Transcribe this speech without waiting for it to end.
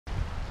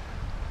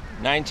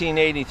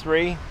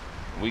1983,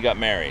 we got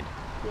married.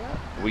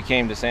 Yep. We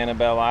came to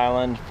Sanibel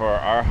Island for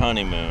our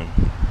honeymoon,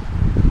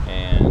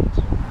 and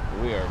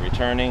we are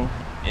returning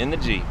in the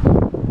Jeep,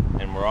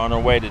 and we're on our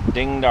way to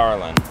Ding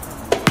Darling.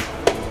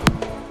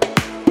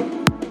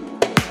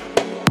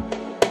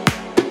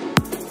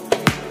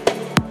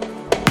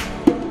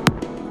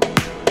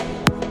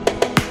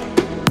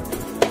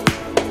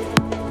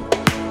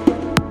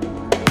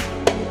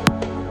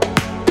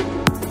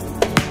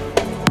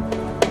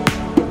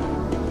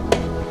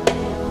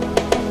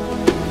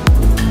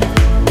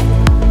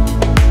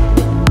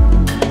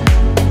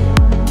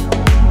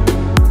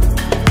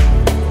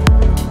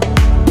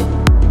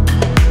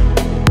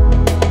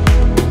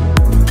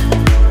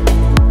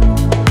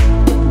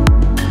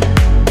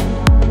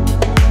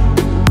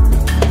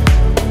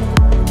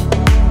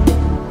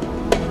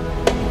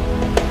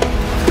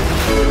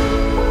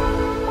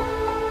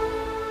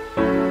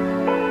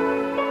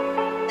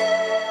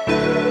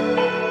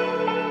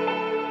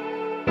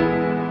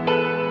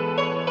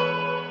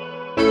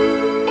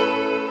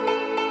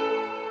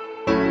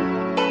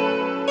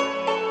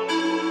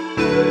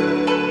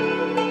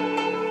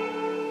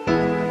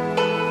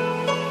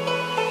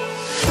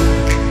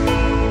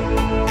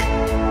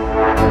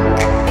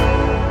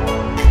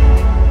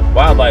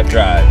 Wildlife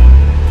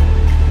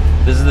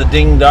Drive. This is the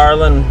Ding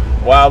Darling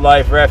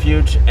Wildlife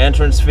Refuge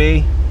entrance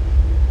fee.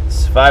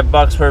 It's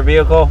 $5 per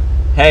vehicle.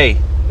 Hey,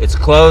 it's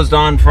closed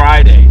on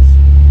Fridays.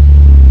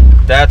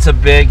 That's a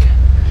big.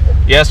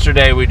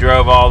 Yesterday we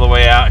drove all the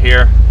way out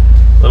here,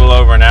 a little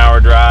over an hour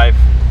drive,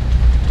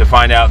 to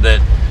find out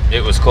that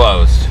it was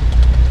closed.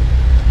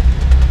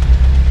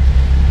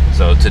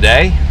 So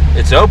today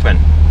it's open.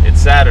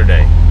 It's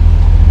Saturday.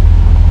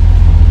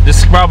 This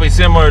is probably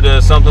similar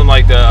to something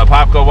like the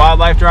Apopka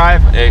Wildlife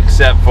Drive,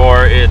 except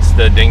for it's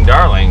the Ding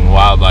Darling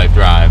Wildlife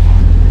Drive.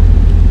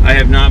 I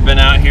have not been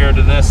out here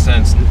to this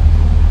since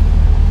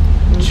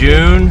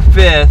June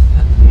 5th,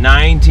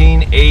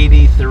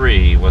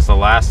 1983 was the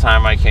last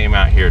time I came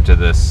out here to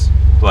this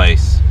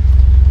place.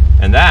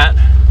 And that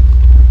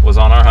was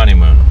on our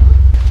honeymoon.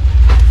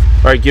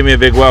 All right, give me a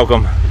big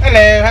welcome.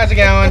 Hello, how's it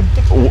going?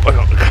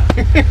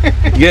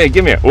 Yeah,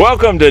 give me a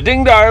welcome to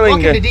Ding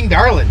Darling. Welcome to Ding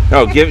Darling.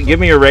 Oh, give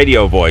me your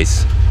radio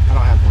voice. I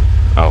don't have one.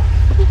 Oh.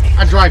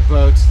 I drive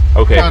boats.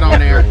 Okay. Not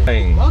on air.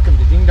 Welcome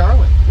to Ding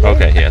Darling.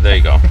 Okay, yeah, there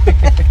you go.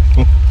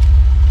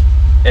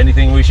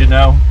 Anything we should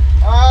know?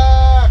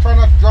 Try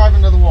not to drive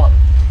into the water.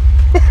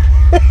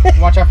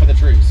 Watch out for the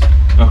trees.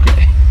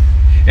 Okay.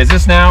 Is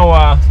this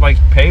now like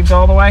paved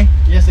all the way?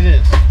 Yes, it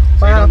is.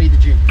 So you don't need the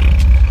Jeep.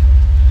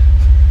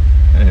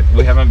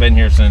 We haven't been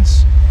here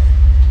since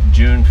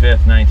June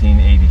 5th,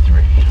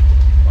 1983.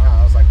 Wow,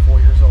 I was like 4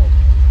 years old.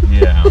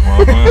 Yeah,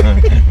 well,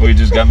 we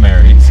just got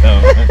married, so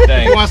If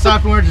thanks. you want to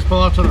stop anywhere, just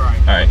pull up to the right.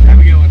 All right. Have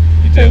a good one.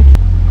 You too.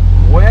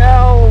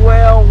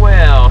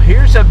 Well,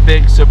 here's a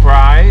big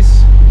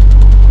surprise.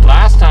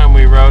 Last time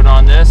we rode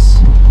on this,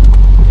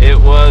 it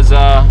was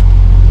a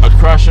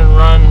crush and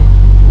run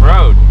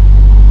road.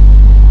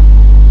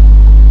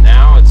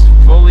 Now it's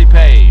fully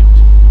paved.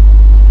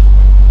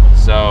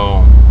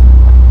 So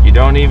you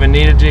don't even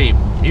need a Jeep.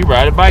 You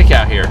ride a bike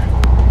out here.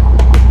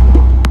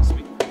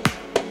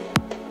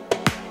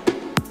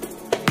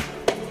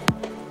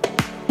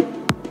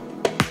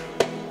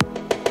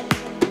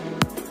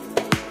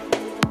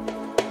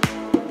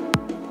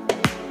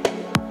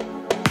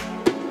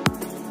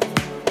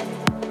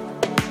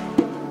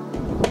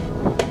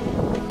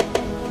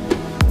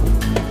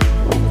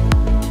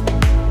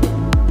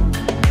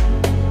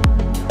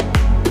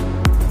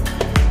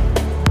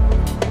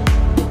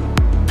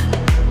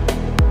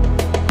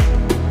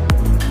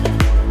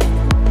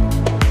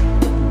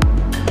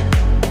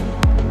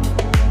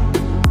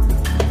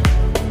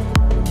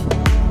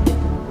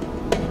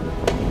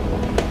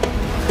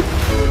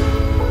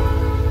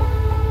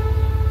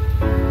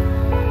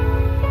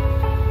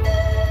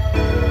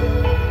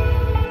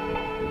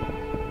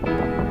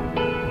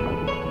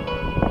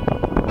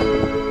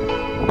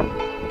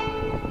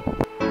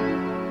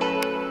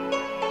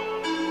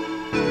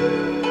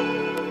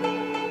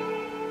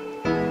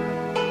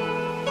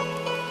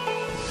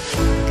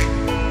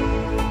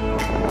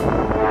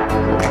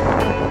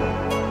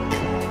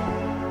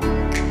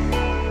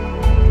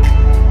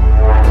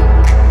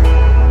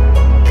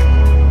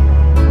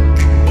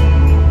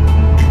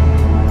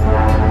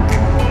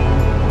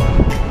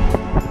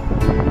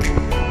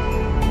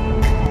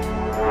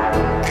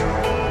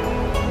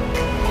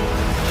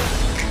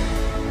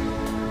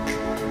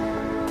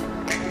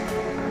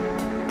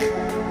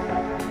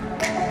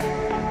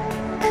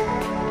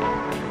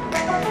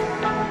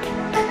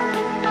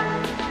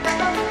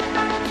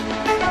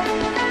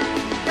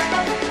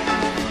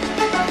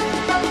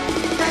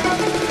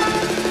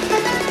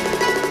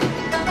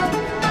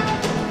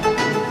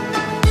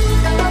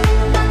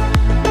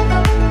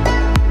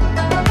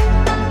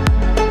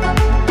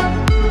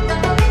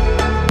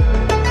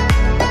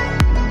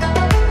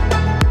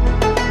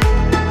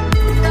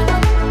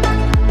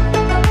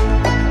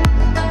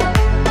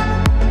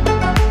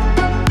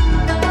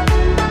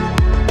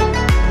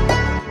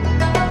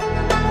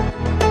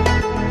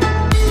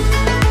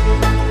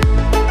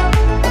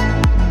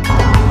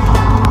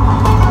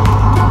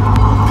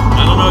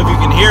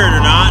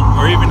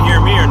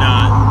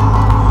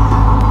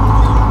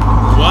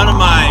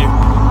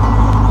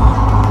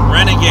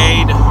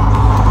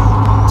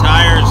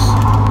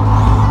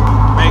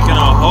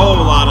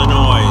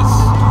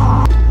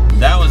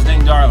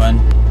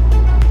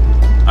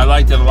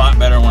 liked it a lot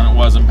better when it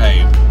wasn't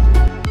paved.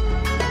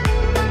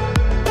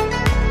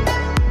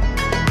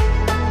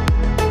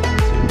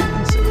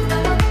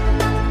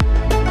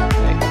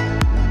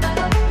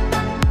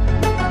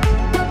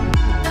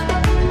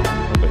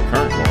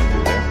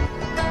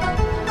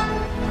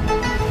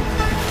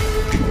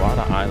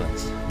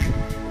 Islands.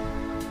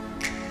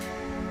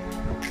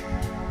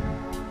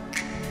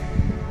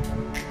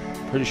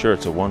 Pretty sure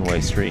it's a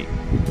one-way street.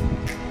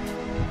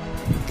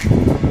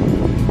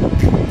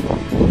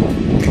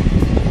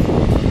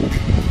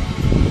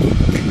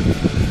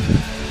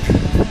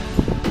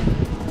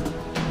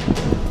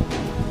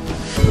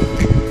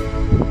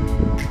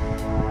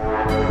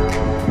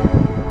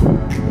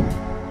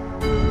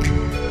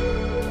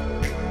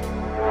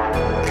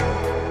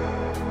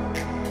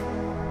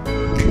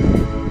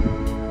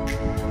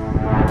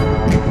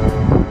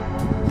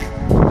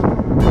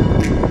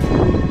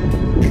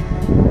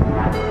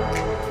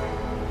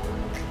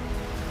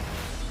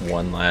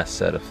 One last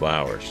set of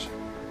flowers.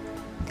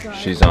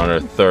 She's on her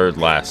third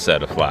last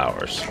set of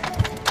flowers.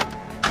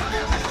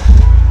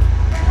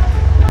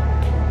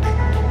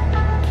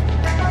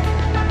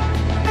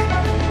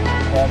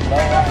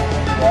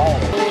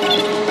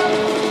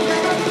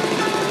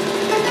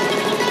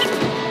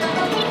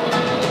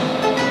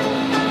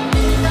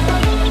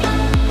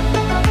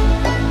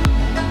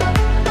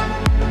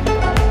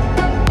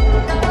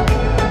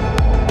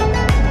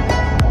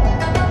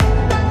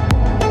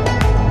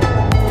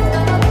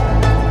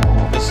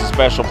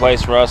 Special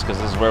place for us because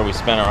this is where we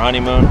spent our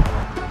honeymoon.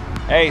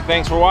 Hey,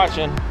 thanks for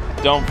watching.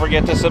 Don't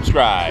forget to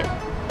subscribe.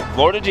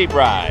 Florida Jeep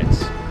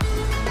Rides.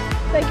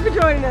 Thank you for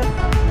joining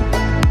us.